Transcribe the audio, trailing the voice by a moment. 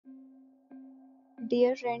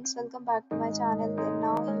Dear friends, welcome back to my channel. And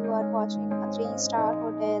now you are watching a 3-star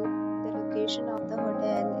hotel. The location of the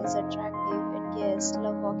hotel is attractive and guests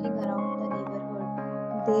love walking around the neighborhood.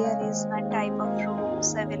 There is one type of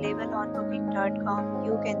rooms available on booking.com.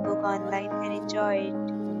 You can book online and enjoy it.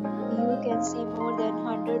 You can see more than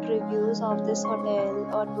 100 reviews of this hotel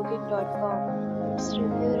on booking.com. Its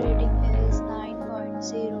review rating is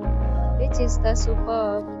 9.0, which is the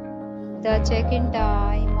superb. The check-in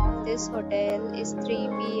time of this hotel is 3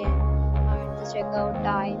 p.m. and the check-out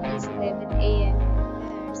time is 11 a.m.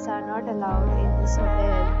 Pets are not allowed in this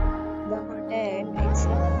hotel. The hotel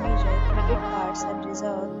accepts major credit cards and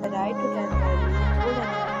reserves the right to temporarily hold an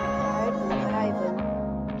amount prior to arrival.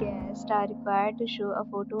 Guests are required to show a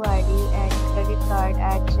photo ID and credit card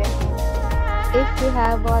at check-in. If you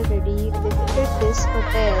have already visited this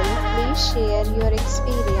hotel, please share your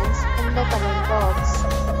experience in the comment box.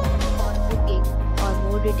 Booking or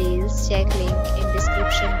more details, check link in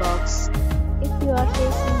description box. If you are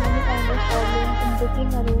facing any kind of problem in booking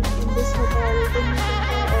a room in this hotel, then you can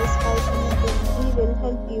tell us by commenting. We will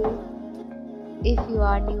help you. If you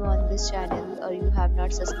are new on this channel or you have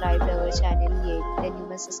not subscribed our channel yet, then you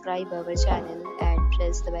must subscribe our channel and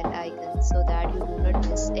press the bell icon so that you do not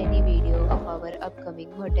miss any video of our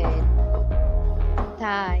upcoming hotel.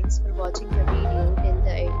 Thanks for watching the video till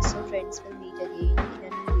the end. So friends, will meet again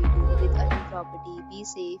in a new video with a new property. Be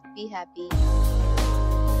safe, be happy.